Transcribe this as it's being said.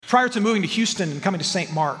Prior to moving to Houston and coming to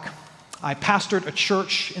St. Mark, I pastored a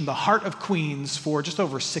church in the heart of Queens for just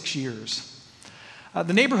over 6 years.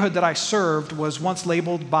 The neighborhood that I served was once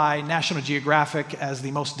labeled by National Geographic as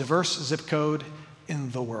the most diverse zip code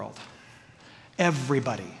in the world.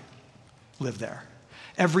 Everybody lived there.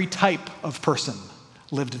 Every type of person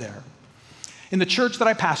lived there. In the church that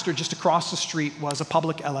I pastored, just across the street was a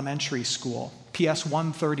public elementary school, PS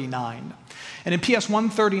 139. And in PS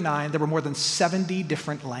 139, there were more than 70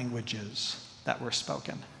 different languages that were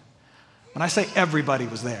spoken. When I say everybody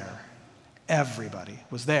was there, everybody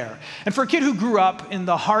was there. And for a kid who grew up in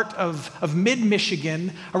the heart of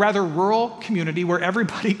mid-Michigan, a rather rural community where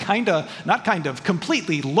everybody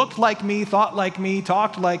completely looked like me, thought like me,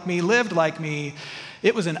 talked like me, lived like me,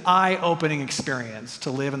 it was an eye-opening experience to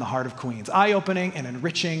live in the heart of Queens. Eye-opening and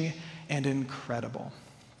enriching and incredible.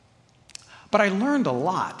 But I learned a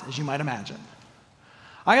lot, as you might imagine.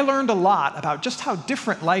 I learned a lot about just how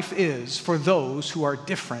different life is for those who are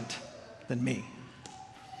different than me.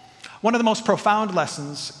 One of the most profound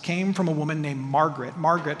lessons came from a woman named Margaret.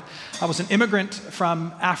 Margaret was an immigrant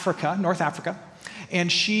from Africa, North Africa,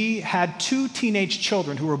 and she had 2 teenage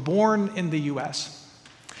children who were born in the U.S.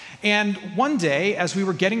 And one day, as we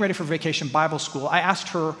were getting ready for Vacation Bible School, I asked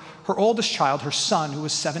her oldest child, her son, who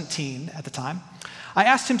was 17 at the time, I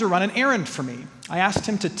asked him to run an errand for me. I asked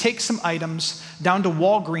him to take some items down to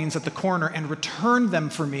Walgreens at the corner and return them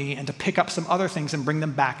for me and to pick up some other things and bring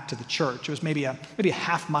them back to the church. It was maybe a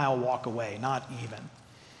half-mile walk away, not even.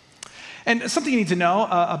 And something you need to know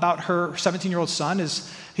about her 17-year-old son is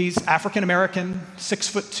he's African-American,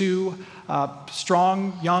 6'2",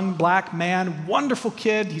 strong, young, black man, wonderful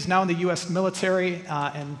kid. He's now in the U.S. military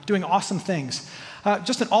and doing awesome things.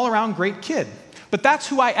 Just an all-around great kid. But that's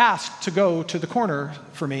who I asked to go to the corner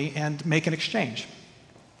for me and make an exchange.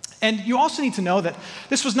 And you also need to know that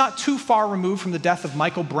this was not too far removed from the death of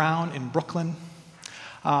Michael Brown in Brooklyn,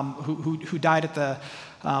 who died at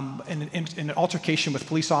in an altercation with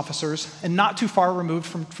police officers, and not too far removed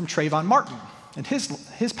from Trayvon Martin and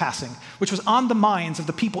his passing, which was on the minds of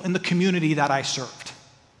the people in the community that I served.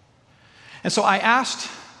 And so I asked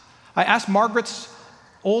Margaret's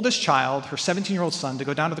oldest child, her 17-year-old son, to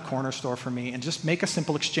go down to the corner store for me and just make a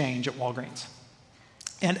simple exchange at Walgreens.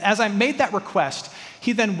 And as I made that request,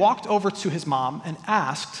 he then walked over to his mom and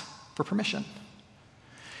asked for permission.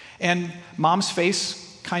 And mom's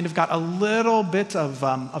face kind of got a little bit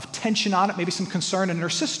of tension on it, maybe some concern, and her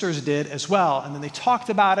sisters did as well. And then they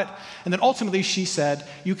talked about it, and then ultimately she said,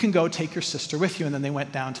 "You can go take your sister with you," and then they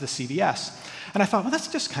went down to the CVS. And I thought, well, that's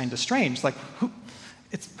just kind of strange. Like,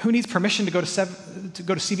 who needs permission to go to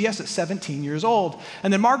CVS at 17 years old?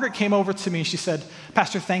 And then Margaret came over to me and she said,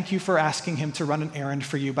 "Pastor, thank you for asking him to run an errand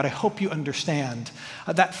for you, but I hope you understand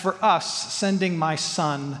that for us, sending my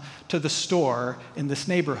son to the store in this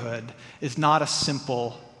neighborhood is not a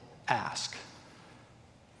simple ask."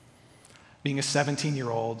 Being a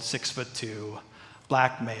 17-year-old, 6'2",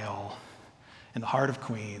 black male in the heart of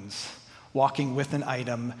Queens, walking with an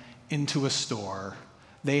item into a store,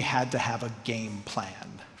 they had to have a game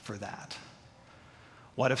plan for that.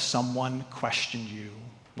 What if someone questioned you?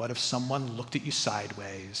 What if someone looked at you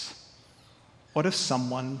sideways? What if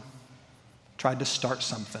someone tried to start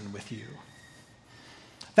something with you?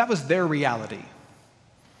 That was their reality.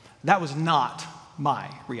 That was not my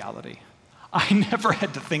reality. I never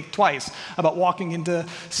had to think twice about walking into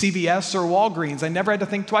CVS or Walgreens. I never had to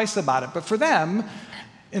think twice about it. But for them,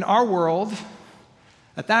 in our world,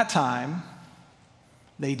 at that time,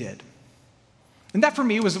 they did. And that for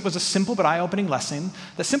me was a simple but eye-opening lesson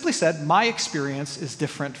that simply said, my experience is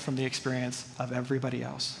different from the experience of everybody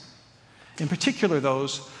else. In particular,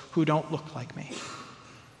 those who don't look like me.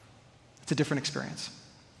 It's a different experience.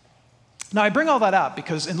 Now, I bring all that up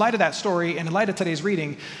because in light of that story and in light of today's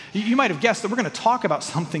reading, you might have guessed that we're going to talk about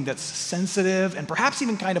something that's sensitive and perhaps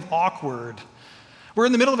even kind of awkward. We're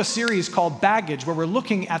in the middle of a series called Baggage, where we're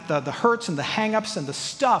looking at the hurts and the hang-ups and the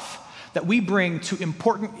stuff that we bring to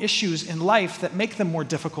important issues in life that make them more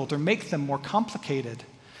difficult or make them more complicated.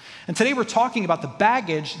 And today we're talking about the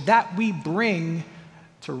baggage that we bring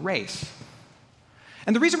to race.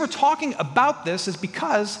 And the reason we're talking about this is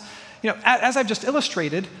because, as I've just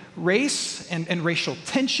illustrated, race and racial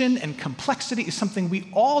tension and complexity is something we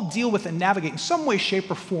all deal with and navigate in some way,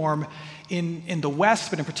 shape, or form in the West,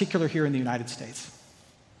 but in particular here in the United States.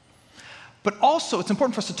 But also, it's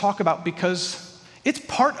important for us to talk about because it's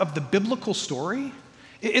part of the biblical story.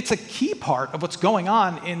 It's a key part of what's going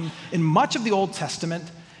on in much of the Old Testament,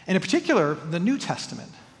 and in particular, the New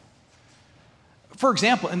Testament. For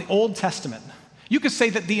example, in the Old Testament, you could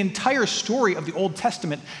say that the entire story of the Old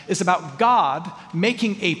Testament is about God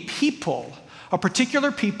making a people a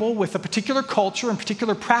particular people with a particular culture and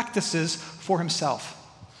particular practices for himself.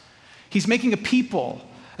 He's making a people,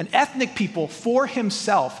 an ethnic people for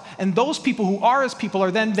himself, and those people who are his people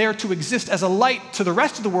are then there to exist as a light to the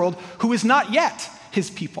rest of the world who is not yet his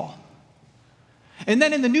people. And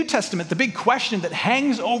then in the New Testament, the big question that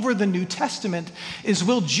hangs over the New Testament is,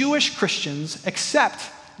 will Jewish Christians accept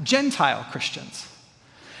Gentile Christians?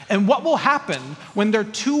 And what will happen when there are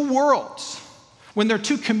two worlds, when there are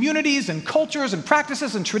two communities and cultures and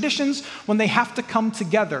practices and traditions, when they have to come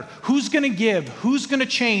together? Who's going to give? Who's going to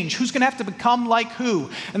change? Who's going to have to become like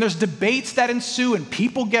who? And there's debates that ensue, and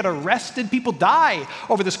people get arrested. People die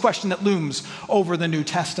over this question that looms over the New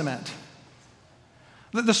Testament.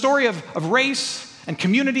 The story of race and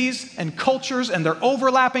communities and cultures, and they're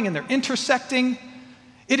overlapping and they're intersecting.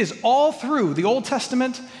 It is all through the Old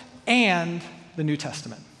Testament and the New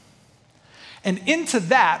Testament. And into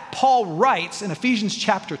that, Paul writes in Ephesians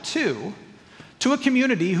chapter 2 to a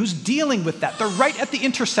community who's dealing with that. They're right at the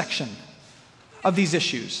intersection of these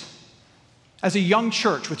issues as a young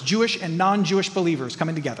church with Jewish and non-Jewish believers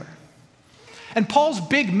coming together. And Paul's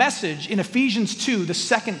big message in Ephesians 2, the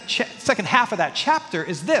second half of that chapter,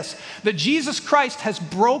 is this: that Jesus Christ has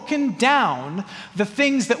broken down the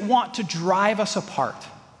things that want to drive us apart.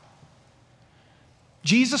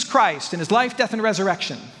 Jesus Christ, in his life, death, and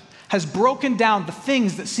resurrection, has broken down the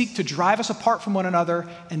things that seek to drive us apart from one another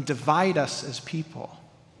and divide us as people.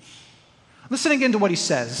 Listen again to what he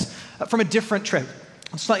says from a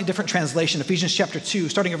slightly different translation, Ephesians chapter 2,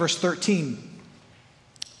 starting at verse 13.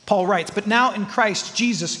 Paul writes, "But now in Christ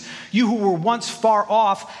Jesus, you who were once far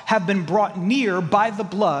off have been brought near by the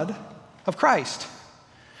blood of Christ.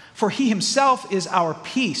 For he himself is our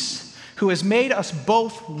peace, who has made us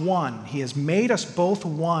both one." He has made us both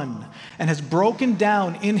one and has broken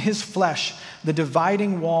down in his flesh the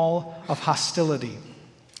dividing wall of hostility.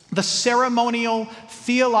 The ceremonial,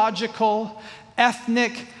 theological,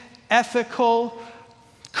 ethnic, ethical,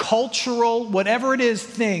 cultural, whatever it is,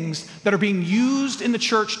 things that are being used in the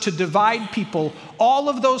church to divide people, all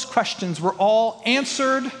of those questions were all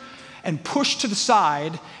answered and pushed to the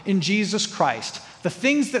side in Jesus Christ. The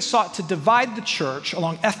things that sought to divide the church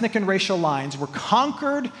along ethnic and racial lines were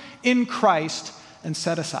conquered in Christ and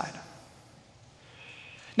set aside.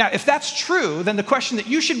 Now, if that's true, then the question that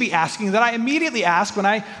you should be asking, that I immediately ask when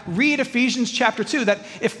I read Ephesians chapter 2, that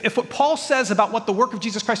if what Paul says about what the work of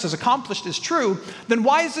Jesus Christ has accomplished is true, then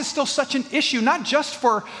why is this still such an issue, not just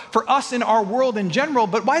for us in our world in general,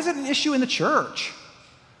 but why is it an issue in the church?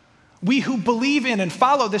 We who believe in and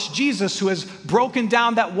follow this Jesus who has broken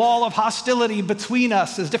down that wall of hostility between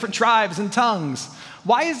us as different tribes and tongues,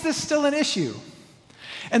 why is this still an issue?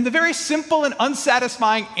 And the very simple and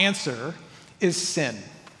unsatisfying answer is sin.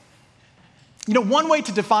 You know, one way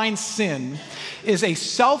to define sin is a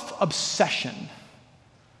self-obsession.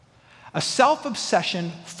 A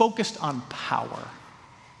self-obsession focused on power.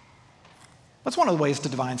 That's one of the ways to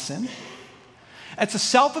define sin. It's a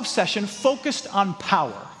self-obsession focused on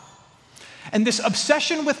power. And this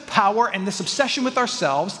obsession with power and this obsession with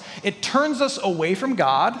ourselves, it turns us away from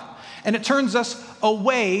God and it turns us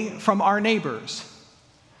away from our neighbors.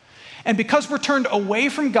 And because we're turned away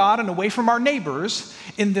from God and away from our neighbors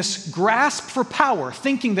in this grasp for power,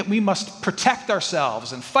 thinking that we must protect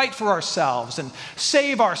ourselves and fight for ourselves and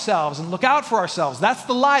save ourselves and look out for ourselves, that's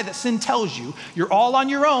the lie that sin tells you. You're all on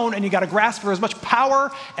your own and you got to grasp for as much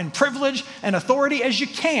power and privilege and authority as you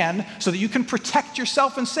can so that you can protect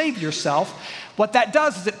yourself and save yourself. What that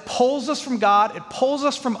does is it pulls us from God, it pulls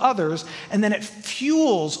us from others, and then it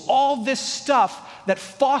fuels all this stuff that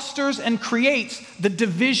fosters and creates the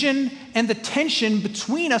division and the tension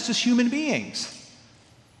between us as human beings.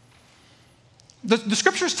 The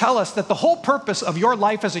scriptures tell us that the whole purpose of your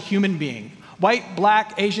life as a human being, white,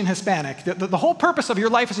 black, Asian, Hispanic, the whole purpose of your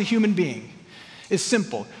life as a human being is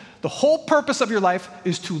simple. The whole purpose of your life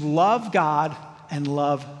is to love God and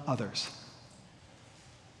love others.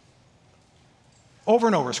 Over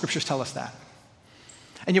and over, scriptures tell us that.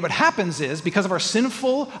 And yet what happens is, because of our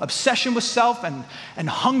sinful obsession with self and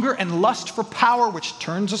hunger and lust for power, which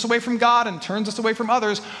turns us away from God and turns us away from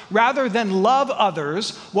others, rather than love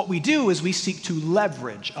others, what we do is we seek to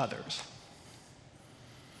leverage others.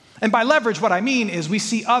 And by leverage, what I mean is we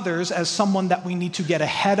see others as someone that we need to get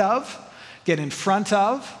ahead of, get in front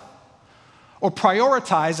of, or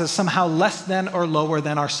prioritize as somehow less than or lower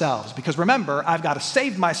than ourselves. Because remember, I've got to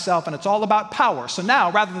save myself and it's all about power. So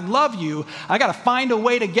now, rather than love you, I got to find a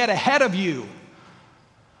way to get ahead of you.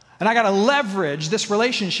 And I got to leverage this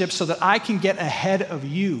relationship so that I can get ahead of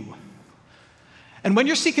you. And when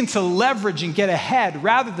you're seeking to leverage and get ahead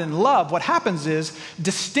rather than love, what happens is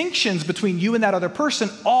distinctions between you and that other person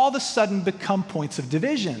all of a sudden become points of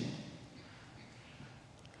division.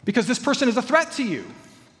 Because this person is a threat to you.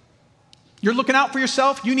 You're looking out for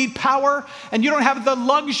yourself, you need power, and you don't have the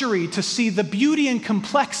luxury to see the beauty and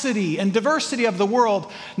complexity and diversity of the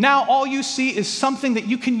world. Now all you see is something that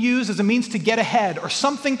you can use as a means to get ahead or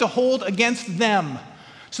something to hold against them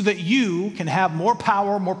so that you can have more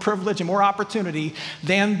power, more privilege, and more opportunity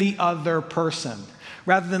than the other person.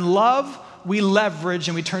 Rather than love, we leverage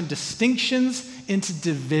and we turn distinctions into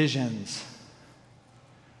divisions.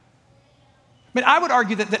 I mean, I would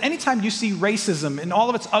argue that anytime you see racism in all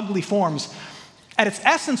of its ugly forms, at its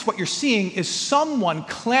essence, what you're seeing is someone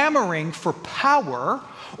clamoring for power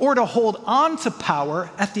or to hold on to power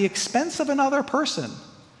at the expense of another person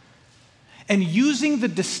and using the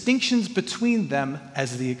distinctions between them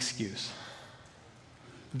as the excuse.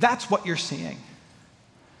 That's what you're seeing.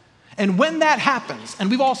 And when that happens, and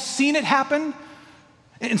we've all seen it happen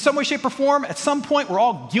in some way, shape, or form, at some point we're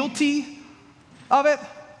all guilty of it.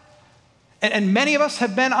 And many of us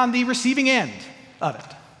have been on the receiving end of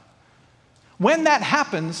it. When that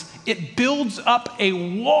happens, it builds up a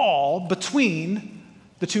wall between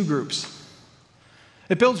the two groups.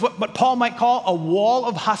 It builds what Paul might call a wall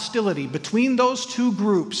of hostility between those two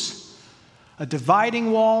groups, a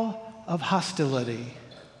dividing wall of hostility.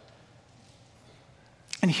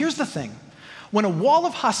 And here's the thing. When a wall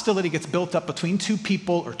of hostility gets built up between two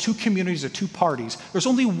people or two communities or two parties, there's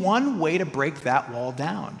only one way to break that wall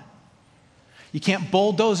down. You can't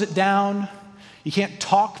bulldoze it down. You can't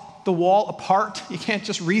talk the wall apart. You can't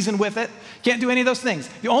just reason with it. You can't do any of those things.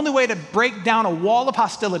 The only way to break down a wall of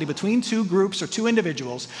hostility between two groups or two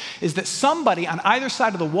individuals is that somebody on either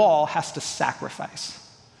side of the wall has to sacrifice.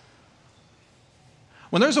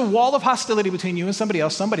 When there's a wall of hostility between you and somebody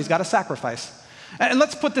else, somebody's got to sacrifice. And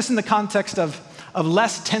let's put this in the context of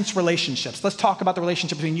less tense relationships. Let's talk about the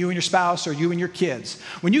relationship between you and your spouse or you and your kids.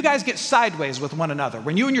 When you guys get sideways with one another,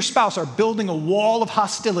 when you and your spouse are building a wall of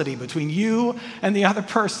hostility between you and the other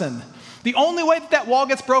person, the only way that wall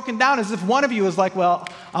gets broken down is if one of you is like, well,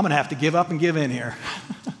 I'm going to have to give up and give in here.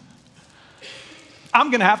 I'm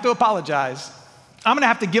going to have to apologize. I'm going to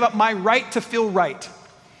have to give up my right to feel right.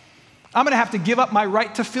 I'm going to have to give up my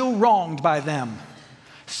right to feel wronged by them.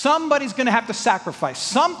 Somebody's going to have to sacrifice.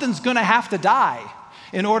 Something's going to have to die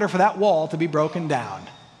in order for that wall to be broken down.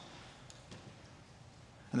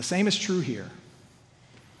 And the same is true here.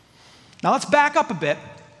 Now let's back up a bit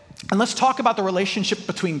and let's talk about the relationship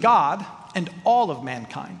between God and all of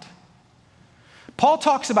mankind. Paul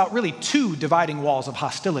talks about really two dividing walls of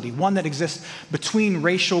hostility, one that exists between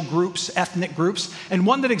racial groups, ethnic groups, and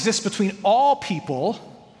one that exists between all people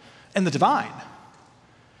and the divine.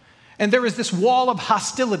 And there is this wall of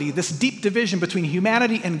hostility, this deep division between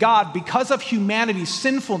humanity and God because of humanity's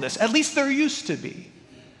sinfulness. At least there used to be.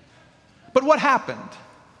 But what happened?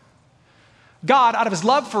 God, out of his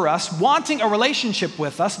love for us, wanting a relationship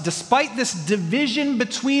with us, despite this division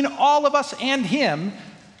between all of us and him,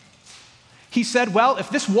 he said, well, if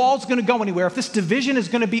this wall's going to go anywhere, if this division is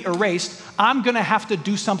going to be erased, I'm going to have to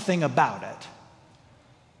do something about it.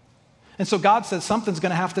 And so God says something's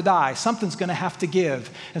going to have to die. Something's going to have to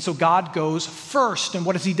give. And so God goes first. And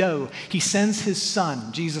what does he do? He sends his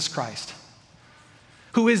son, Jesus Christ,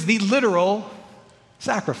 who is the literal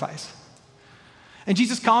sacrifice. And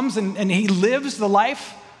Jesus comes and he lives the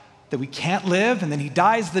life that we can't live. And then he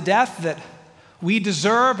dies the death that we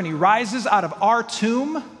deserve. And he rises out of our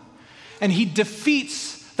tomb. And he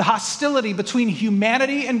defeats the hostility between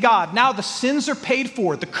humanity and God. Now the sins are paid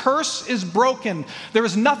for. The curse is broken. There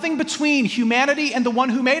is nothing between humanity and the one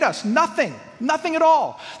who made us. Nothing. Nothing at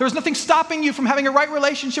all. There is nothing stopping you from having a right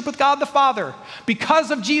relationship with God the Father. Because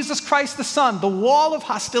of Jesus Christ the Son, the wall of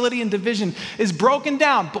hostility and division is broken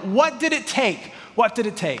down. But what did it take? What did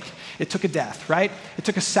it take? It took a death, right? It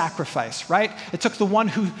took a sacrifice, right? It took the one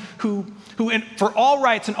who for all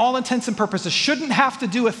rights and all intents and purposes shouldn't have to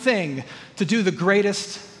do a thing to do the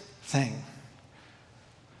greatest thing.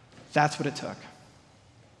 That's what it took.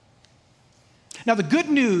 Now, the good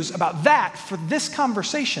news about that for this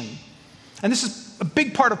conversation, and this is a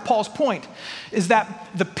big part of Paul's point, is that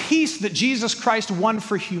the peace that Jesus Christ won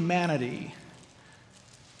for humanity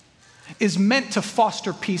is meant to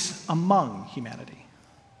foster peace among humanity.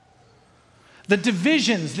 The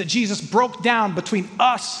divisions that Jesus broke down between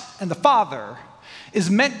us and the Father is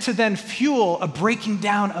meant to then fuel a breaking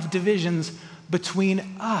down of divisions between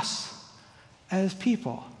us as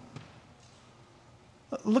people.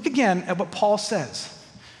 Look again at what Paul says,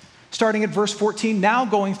 starting at verse 14, now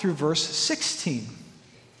going through verse 16.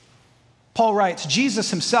 Paul writes,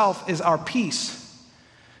 Jesus himself is our peace.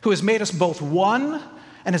 who has made us both one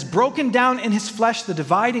and has broken down in his flesh the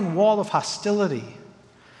dividing wall of hostility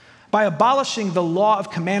by abolishing the law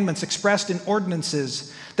of commandments expressed in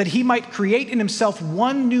ordinances, that he might create in himself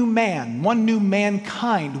one new man, one new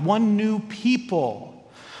mankind, one new people,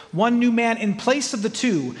 one new man in place of the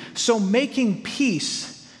two, so making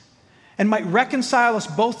peace, and might reconcile us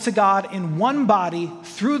both to God in one body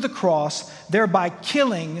through the cross, thereby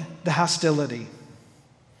killing the hostility.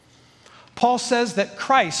 Paul says that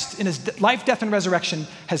Christ, in his life, death, and resurrection,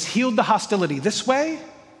 has healed the hostility this way,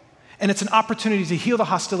 and it's an opportunity to heal the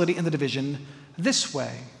hostility and the division this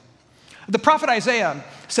way. The prophet Isaiah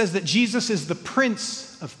says that Jesus is the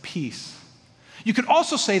Prince of Peace. You could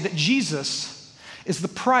also say that Jesus is the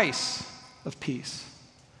price of peace.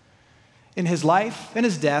 In his life and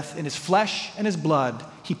his death, in his flesh and his blood,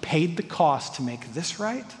 he paid the cost to make this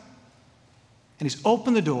right, and he's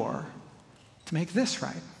opened the door to make this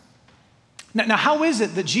right. Now, how is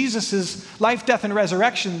it that Jesus' life, death, and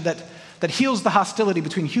resurrection that heals the hostility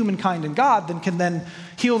between humankind and God can then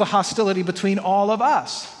heal the hostility between all of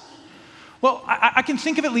us? Well, I can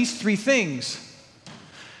think of at least three things.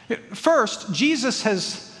 First, Jesus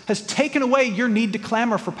has taken away your need to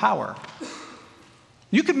clamor for power.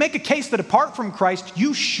 You could make a case that apart from Christ,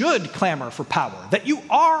 you should clamor for power, that you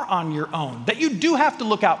are on your own, that you do have to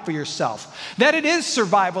look out for yourself, that it is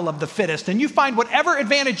survival of the fittest, and you find whatever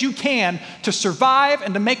advantage you can to survive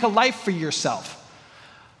and to make a life for yourself.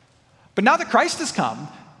 But now that Christ has come,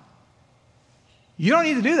 you don't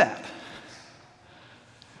need to do that.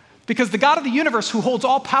 Because the God of the universe, who holds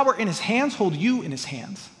all power in his hands, holds you in his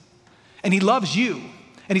hands. And he loves you,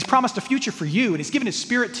 and he's promised a future for you, and he's given his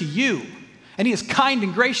Spirit to you, and he is kind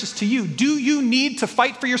and gracious to you. Do you need to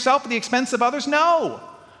fight for yourself at the expense of others? No.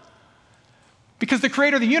 Because the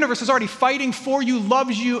creator of the universe is already fighting for you,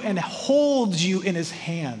 loves you, and holds you in his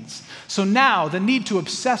hands. So now the need to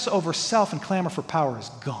obsess over self and clamor for power is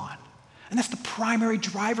gone. And that's the primary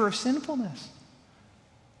driver of sinfulness.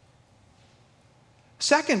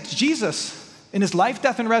 Second, Jesus, in his life,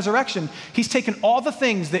 death, and resurrection, he's taken all the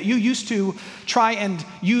things that you used to try and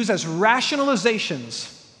use as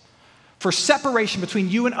rationalizations for separation between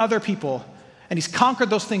you and other people, and he's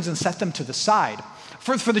conquered those things and set them to the side.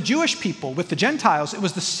 For the Jewish people, with the Gentiles, it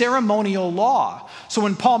was the ceremonial law. So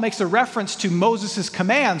when Paul makes a reference to Moses'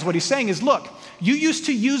 commands, what he's saying is, look, you used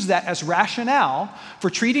to use that as rationale for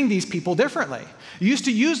treating these people differently. You used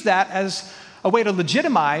to use that as a way to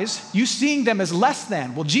legitimize you seeing them as less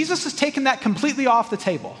than. Well, Jesus has taken that completely off the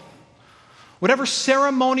table. Whatever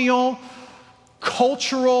ceremonial,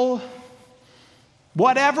 cultural,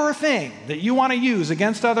 whatever thing that you want to use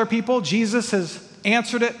against other people, Jesus has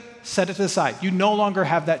answered it, set it to the side. You no longer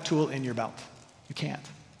have that tool in your belt. You can't.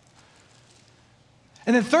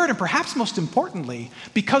 And then third, and perhaps most importantly,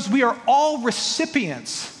 because we are all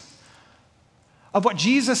recipients of what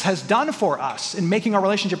Jesus has done for us in making our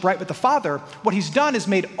relationship right with the Father, what he's done is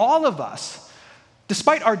made all of us,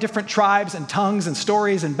 despite our different tribes and tongues and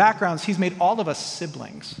stories and backgrounds, he's made all of us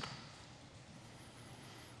siblings.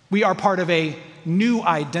 We are part of a new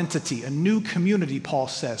identity, a new community, Paul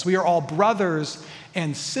says. We are all brothers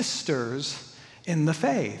and sisters in the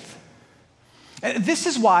faith. And this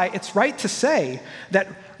is why it's right to say that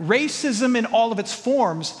racism in all of its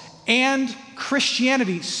forms and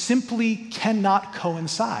Christianity simply cannot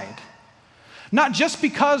coincide. Not just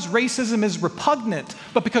because racism is repugnant,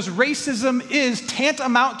 but because racism is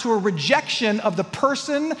tantamount to a rejection of the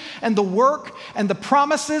person and the work and the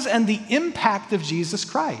promises and the impact of Jesus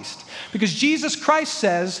Christ. Because Jesus Christ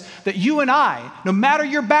says that you and I, no matter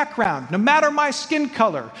your background, no matter my skin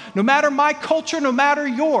color, no matter my culture, no matter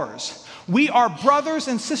yours, we are brothers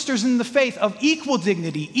and sisters in the faith of equal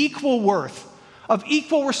dignity, equal worth, of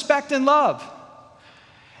equal respect and love.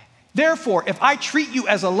 Therefore, if I treat you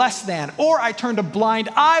as a less than, or I turn a blind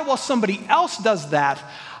eye while somebody else does that,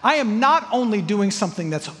 I am not only doing something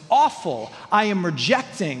that's awful, I am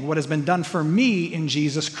rejecting what has been done for me in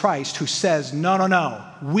Jesus Christ, who says, no,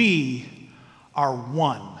 we are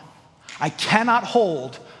one. I cannot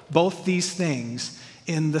hold both these things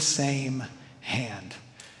in the same hand.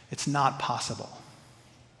 It's not possible.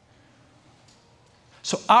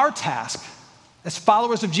 So our task as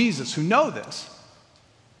followers of Jesus who know this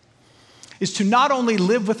is to not only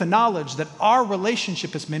live with the knowledge that our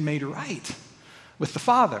relationship has been made right with the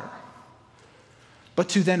Father, but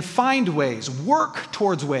to then find ways, work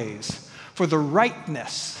towards ways for the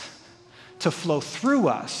rightness to flow through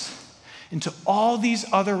us into all these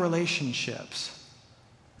other relationships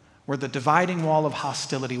where the dividing wall of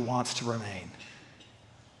hostility wants to remain,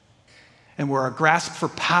 and where our grasp for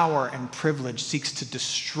power and privilege seeks to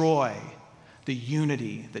destroy the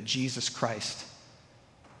unity that Jesus Christ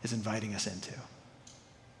is inviting us into.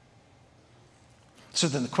 So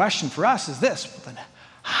then the question for us is this: well, then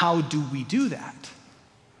how do we do that?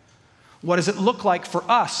 What does it look like for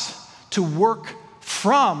us to work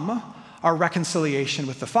from our reconciliation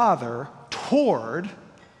with the Father toward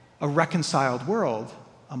a reconciled world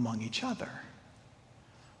among each other?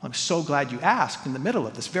 I'm so glad you asked in the middle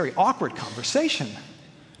of this very awkward conversation.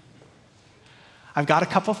 I've got a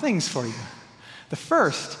couple things for you. The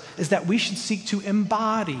first is that we should seek to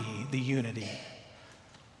embody the unity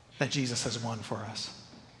that Jesus has won for us.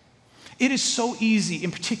 It is so easy,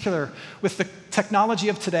 in particular with the technology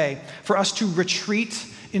of today, for us to retreat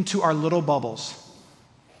into our little bubbles.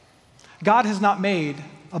 God has not made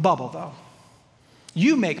a bubble, though.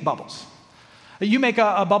 You make bubbles. You make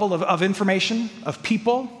a bubble of information, of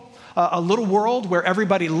people, a little world where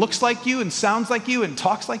everybody looks like you and sounds like you and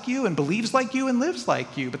talks like you and believes like you and lives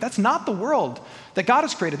like you. But that's not the world that God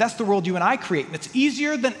has created. That's the world you and I create. And it's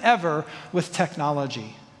easier than ever with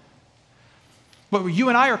technology. What you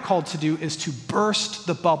and I are called to do is to burst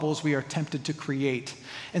the bubbles we are tempted to create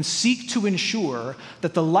and seek to ensure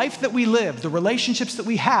that the life that we live, the relationships that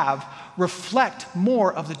we have, reflect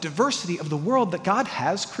more of the diversity of the world that God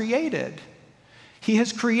has created. He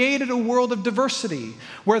has created a world of diversity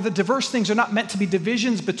where the diverse things are not meant to be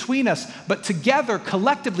divisions between us, but together,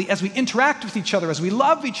 collectively, as we interact with each other, as we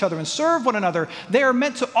love each other and serve one another, they are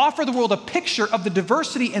meant to offer the world a picture of the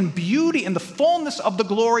diversity and beauty and the fullness of the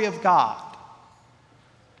glory of God.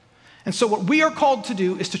 And so what we are called to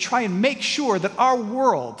do is to try and make sure that our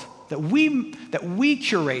world, that we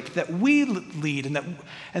curate, that we lead,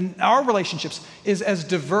 and our relationships is as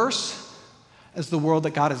diverse as the world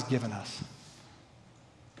that God has given us.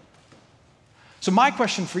 So my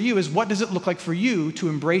question for you is, what does it look like for you to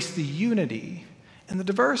embrace the unity and the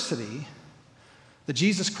diversity that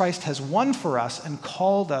Jesus Christ has won for us and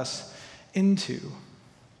called us into?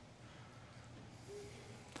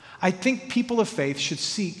 I think people of faith should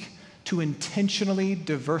seek to intentionally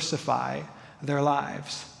diversify their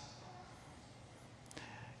lives.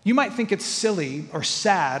 You might think it's silly or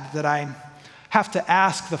sad that I have to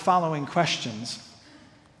ask the following questions.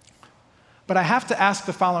 But I have to ask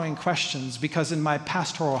the following questions because in my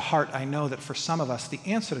pastoral heart, I know that for some of us, the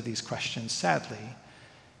answer to these questions, sadly,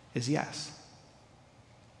 is yes.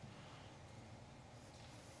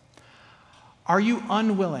 Are you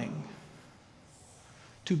unwilling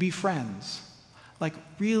to be friends? Like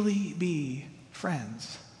really be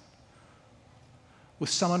friends with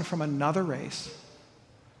someone from another race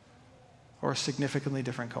or a significantly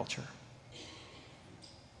different culture?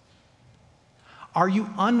 Are you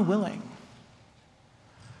unwilling?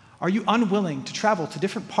 Are you unwilling to travel to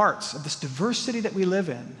different parts of this diversity that we live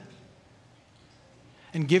in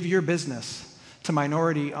and give your business to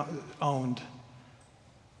minority-owned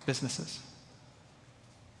businesses?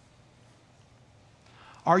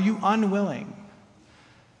 Are you unwilling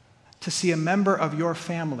to see a member of your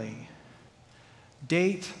family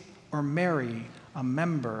date or marry a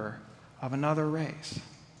member of another race?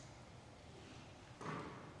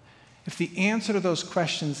 If the answer to those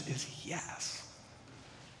questions is yes,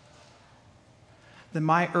 then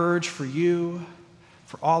my urge for you,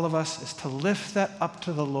 for all of us, is to lift that up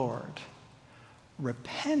to the Lord.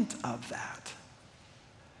 Repent of that.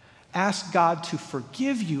 Ask God to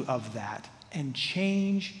forgive you of that and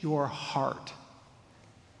change your heart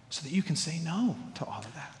so that you can say no to all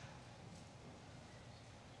of that.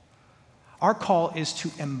 Our call is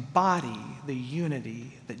to embody the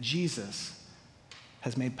unity that Jesus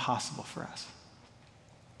has made possible for us.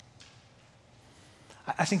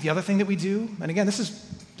 I think the other thing that we do, and again, this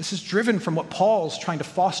is driven from what Paul's trying to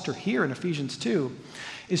foster here in Ephesians 2,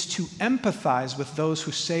 is to empathize with those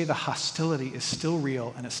who say the hostility is still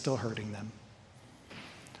real and is still hurting them.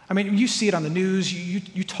 I mean, you see it on the news,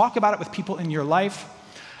 you talk about it with people in your life.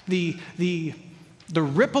 The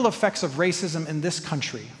ripple effects of racism in this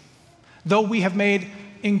country, though we have made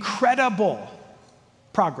incredible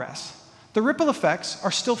progress, the ripple effects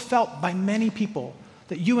are still felt by many people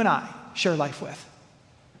that you and I share life with.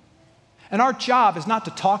 And our job is not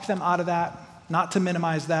to talk them out of that, not to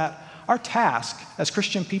minimize that. Our task as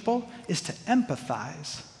Christian people is to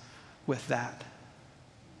empathize with that.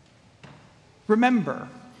 Remember,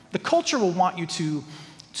 the culture will want you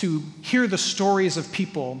to hear the stories of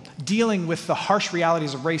people dealing with the harsh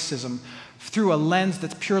realities of racism through a lens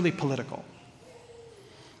that's purely political.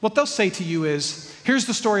 What they'll say to you is, here's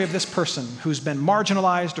the story of this person who's been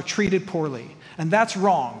marginalized or treated poorly, and that's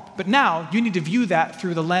wrong. But now you need to view that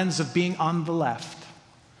through the lens of being on the left.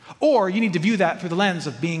 Or you need to view that through the lens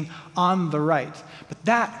of being on the right. But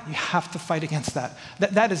that, you have to fight against that.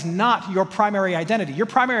 That is not your primary identity. Your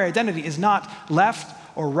primary identity is not left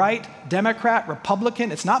or right, Democrat,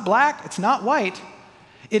 Republican. It's not black, it's not white.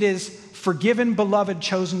 It is forgiven, beloved,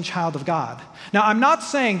 chosen child of God. Now, I'm not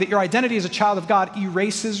saying that your identity as a child of God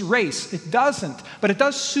erases race. It doesn't, but it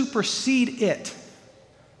does supersede it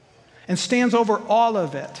and stands over all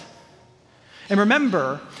of it. And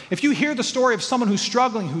remember, if you hear the story of someone who's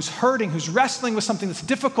struggling, who's hurting, who's wrestling with something that's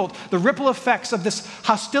difficult, the ripple effects of this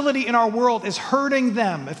hostility in our world is hurting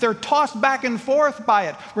them. If they're tossed back and forth by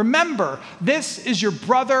it, remember, this is your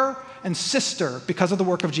brother and sister because of the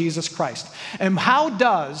work of Jesus Christ. And how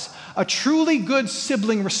does a truly good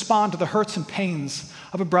sibling respond to the hurts and pains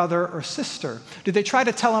of a brother or sister? Do they try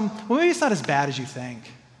to tell them, well, maybe it's not as bad as you think?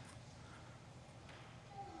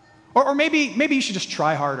 Or maybe you should just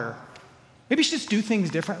try harder. Maybe you should just do things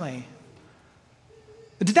differently.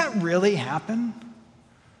 Did that really happen?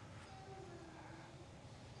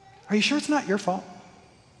 Are you sure it's not your fault?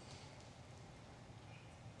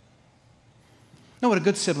 No, what a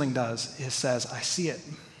good sibling does is says, I see it.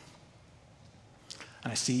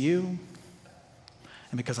 And I see you.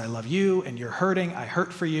 And because I love you and you're hurting, I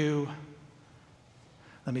hurt for you.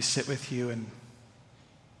 Let me sit with you and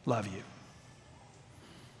love you.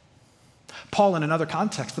 Paul, in another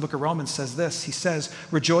context, the book of Romans says this. He says,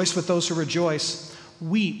 rejoice with those who rejoice,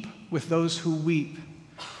 weep with those who weep.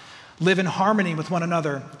 Live in harmony with one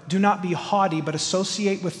another. Do not be haughty, but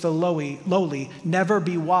associate with the lowly. Never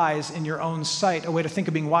be wise in your own sight. A way to think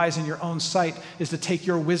of being wise in your own sight is to take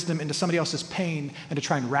your wisdom into somebody else's pain and to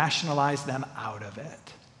try and rationalize them out of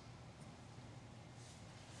it.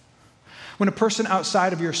 When a person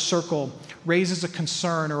outside of your circle raises a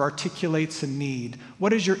concern or articulates a need,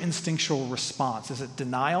 what is your instinctual response? Is it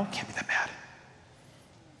denial? Can't be that bad.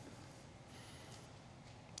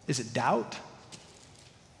 Is it doubt?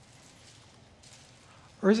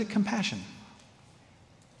 Or is it compassion?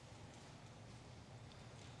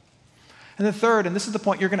 And the third, and this is the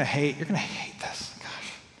point you're going to hate this.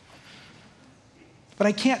 But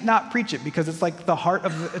I can't not preach it because it's like the heart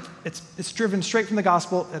of it's driven straight from the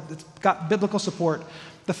gospel. It's got biblical support.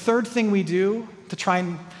 The third thing we do to try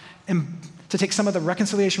and to take some of the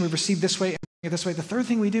reconciliation we've received this way and bring it this way, the third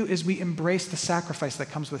thing we do is we embrace the sacrifice that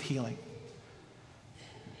comes with healing.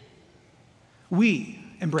 We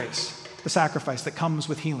embrace the sacrifice that comes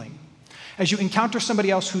with healing. As you encounter somebody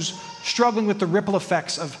else who's struggling with the ripple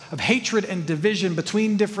effects of hatred and division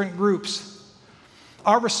between different groups,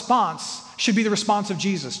 our response should be the response of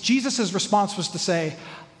Jesus. Jesus' response was to say,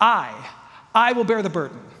 I will bear the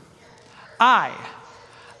burden. I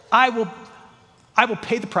will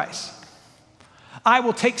pay the price. I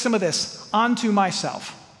will take some of this onto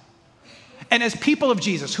myself. And as people of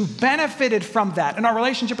Jesus who benefited from that in our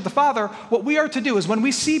relationship with the Father, what we are to do is when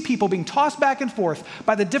we see people being tossed back and forth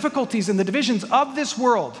by the difficulties and the divisions of this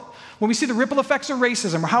world, when we see the ripple effects of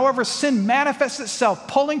racism or however sin manifests itself,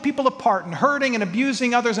 pulling people apart and hurting and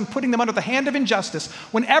abusing others and putting them under the hand of injustice,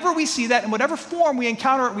 whenever we see that, in whatever form we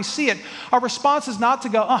encounter it, we see it, our response is not to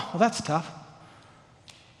go, oh, well, that's tough.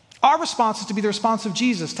 Our response is to be the response of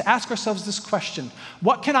Jesus, to ask ourselves this question: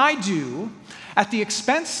 what can I do at the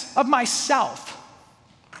expense of myself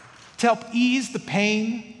to help ease the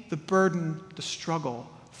pain, the burden, the struggle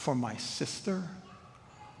for my sister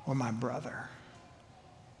or my brother?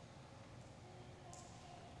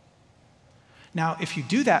 Now, if you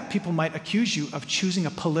do that, people might accuse you of choosing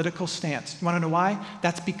a political stance. You want to know why?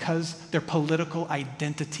 That's because their political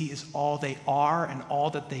identity is all they are and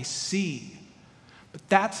all that they see. But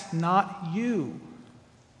that's not you.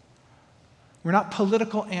 We're not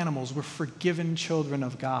political animals. We're forgiven children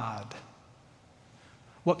of God.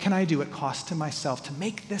 What can I do at cost to myself to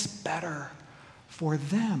make this better for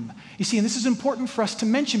them? You see, and this is important for us to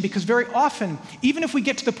mention because very often, even if we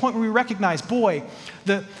get to the point where we recognize, boy,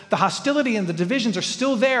 the hostility and the divisions are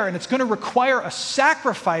still there and it's going to require a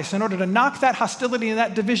sacrifice in order to knock that hostility and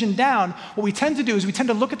that division down, what we tend to do is we tend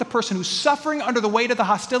to look at the person who's suffering under the weight of the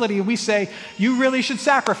hostility and we say, you really should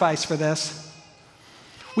sacrifice for this.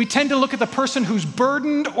 We tend to look at the person who's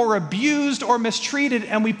burdened or abused or mistreated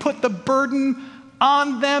and we put the burden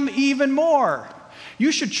on them even more.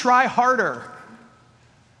 You should try harder.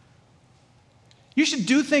 You should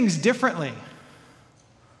do things differently.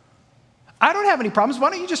 I don't have any problems.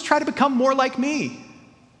 Why don't you just try to become more like me?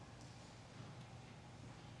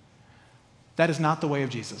 That is not the way of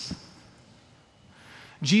Jesus.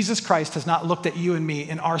 Jesus Christ has not looked at you and me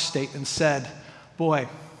in our state and said, boy,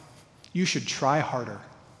 you should try harder.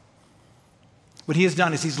 What he has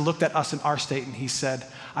done is he's looked at us in our state and he said,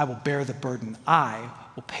 I will bear the burden. I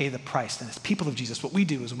will pay the price. And as people of Jesus, what we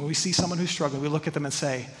do is when we see someone who's struggling, we look at them and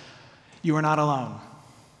say, you are not alone.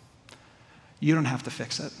 You don't have to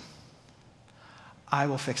fix it. I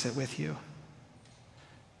will fix it with you.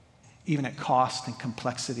 even at cost and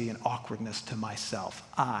complexity and awkwardness to myself.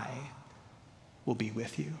 I will be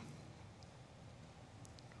with you.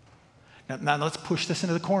 Now let's push this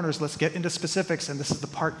into the corners. Let's get into specifics. And this is the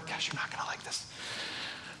part, gosh, you're not going to like this.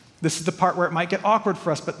 This is the part where it might get awkward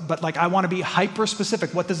for us, but like I want to be hyper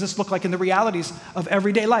specific. What does this look like in the realities of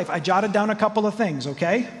everyday life? I jotted down a couple of things,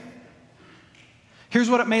 okay? Here's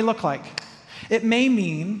what it may look like. It may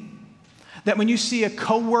mean that when you see a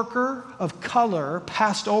coworker of color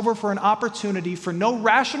passed over for an opportunity for no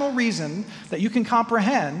rational reason that you can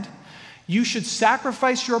comprehend, you should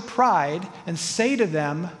sacrifice your pride and say to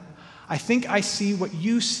them, I think I see what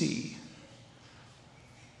you see.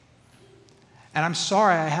 And I'm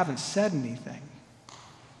sorry I haven't said anything.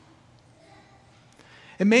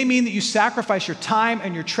 It may mean that you sacrifice your time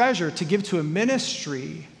and your treasure to give to a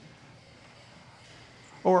ministry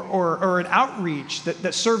or an outreach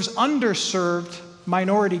that serves underserved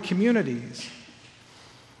minority communities.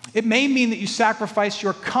 It may mean that you sacrifice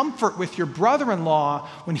your comfort with your brother-in-law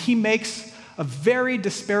when he makes a very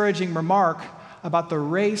disparaging remark about the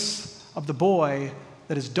race of the boy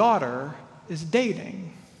that his daughter is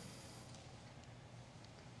dating.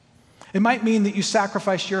 It might mean that you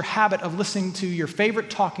sacrifice your habit of listening to your favorite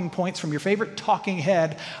talking points from your favorite talking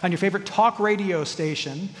head on your favorite talk radio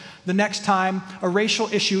station the next time a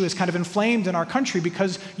racial issue is kind of inflamed in our country,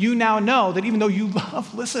 because you now know that even though you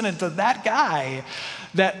love listening to that guy,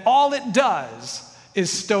 that all it does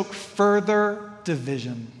is stoke further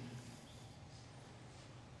division.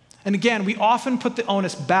 And again, we often put the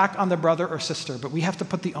onus back on the brother or sister, but we have to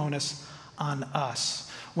put the onus on us.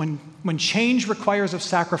 When change requires of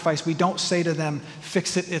sacrifice, we don't say to them,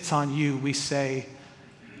 fix it, it's on you. We say,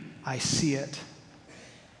 I see it.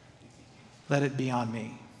 Let it be on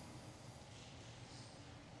me.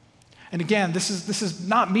 And again, this is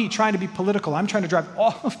not me trying to be political. I'm trying to drive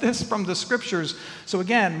all of this from the scriptures. So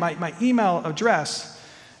again, my email address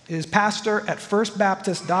is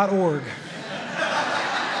pastor@firstbaptist.org.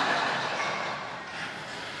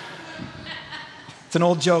 It's an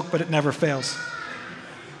old joke, but it never fails.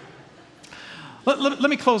 Let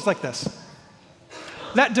me close like this.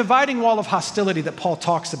 That dividing wall of hostility that Paul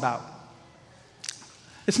talks about,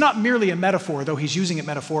 it's not merely a metaphor, though he's using it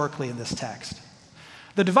metaphorically in this text.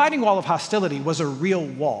 The dividing wall of hostility was a real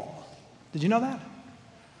wall. Did you know that?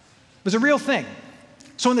 It was a real thing.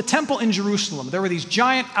 So in the temple in Jerusalem, there were these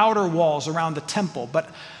giant outer walls around the temple, but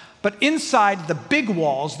inside the big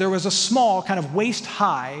walls, there was a small, kind of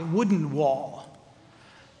waist-high wooden wall.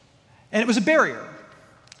 And it was a barrier.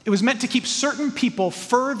 It was meant to keep certain people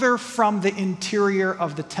further from the interior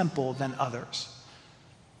of the temple than others.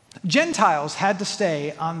 Gentiles had to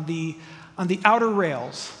stay on the outer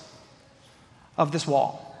rails of this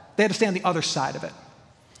wall. They had to stay on the other side of it.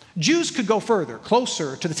 Jews could go further,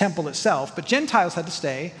 closer to the temple itself, but Gentiles had to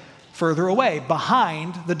stay further away,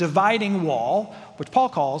 behind the dividing wall, which Paul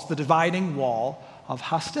calls the dividing wall of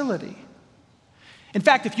hostility. In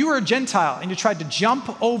fact, if you were a Gentile and you tried to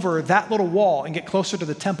jump over that little wall and get closer to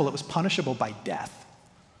the temple, it was punishable by death.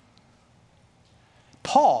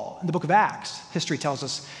 Paul, in the book of Acts, history tells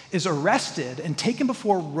us, is arrested and taken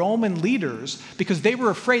before Roman leaders because they were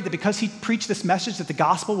afraid that because he preached this message that the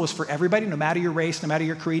gospel was for everybody, no matter your race, no matter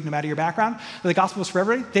your creed, no matter your background, that the gospel was for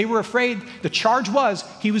everybody. They were afraid, the charge was,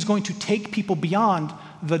 he was going to take people beyond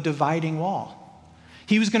the dividing wall.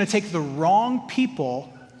 He was going to take the wrong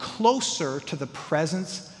people closer to the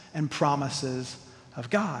presence and promises of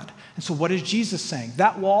God. And so what is Jesus saying?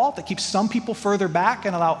 That wall that keeps some people further back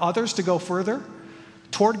and allow others to go further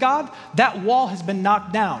toward God, that wall has been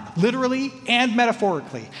knocked down, literally and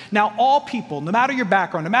metaphorically. Now all people, no matter your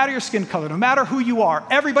background, no matter your skin color, no matter who you are,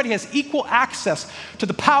 everybody has equal access to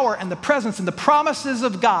the power and the presence and the promises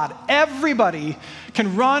of God. Everybody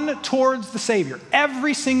can run towards the Savior,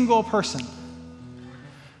 every single person.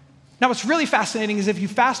 Now, what's really fascinating is if you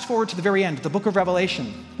fast forward to the very end, the book of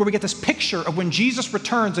Revelation, where we get this picture of when Jesus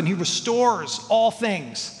returns and he restores all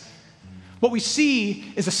things. What we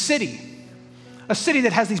see is a city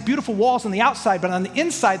that has these beautiful walls on the outside, but on the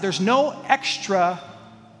inside, there's no extra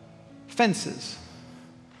fences.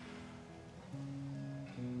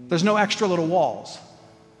 There's no extra little walls.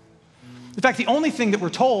 In fact, the only thing that we're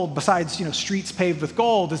told, besides streets paved with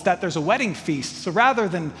gold, is that there's a wedding feast. So rather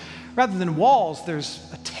than walls, there's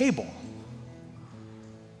a table,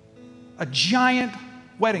 a giant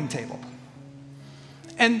wedding table.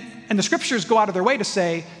 And the scriptures go out of their way to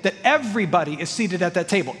say that everybody is seated at that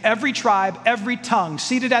table. Every tribe, every tongue,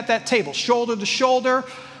 seated at that table, shoulder to shoulder,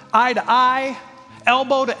 eye to eye,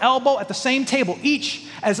 elbow to elbow at the same table, each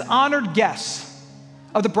as honored guests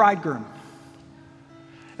of the bridegroom.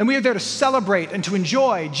 And we are there to celebrate and to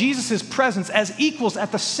enjoy Jesus' presence as equals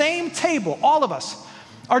at the same table, all of us.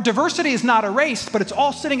 Our diversity is not erased, but it's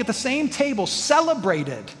all sitting at the same table,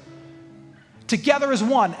 celebrated together as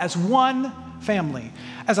one family.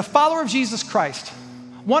 As a follower of Jesus Christ,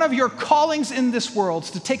 one of your callings in this world is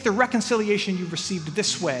to take the reconciliation you've received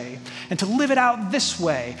this way and to live it out this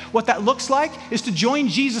way. What that looks like is to join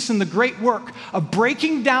Jesus in the great work of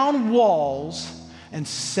breaking down walls and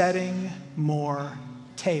setting more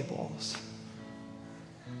tables.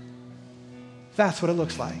 That's what it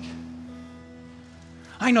looks like.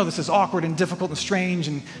 I know this is awkward and difficult and strange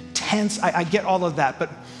and tense. I get all of that.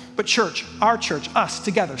 But church, our church, us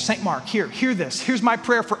together, St. Mark, hear this. Here's my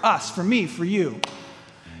prayer for us, for me, for you.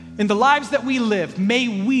 In the lives that we live, may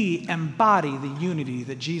we embody the unity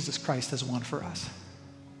that Jesus Christ has won for us.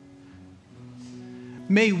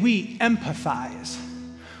 May we empathize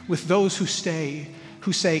with those who say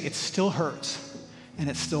it still hurts and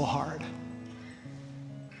it's still hard.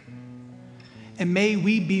 And may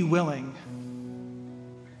we be willing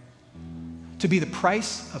to be the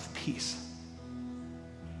price of peace.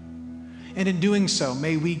 And in doing so,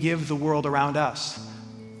 may we give the world around us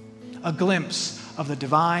a glimpse of the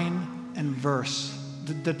divine and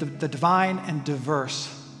the divine and diverse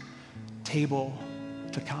table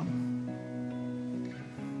to come.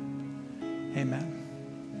 Amen.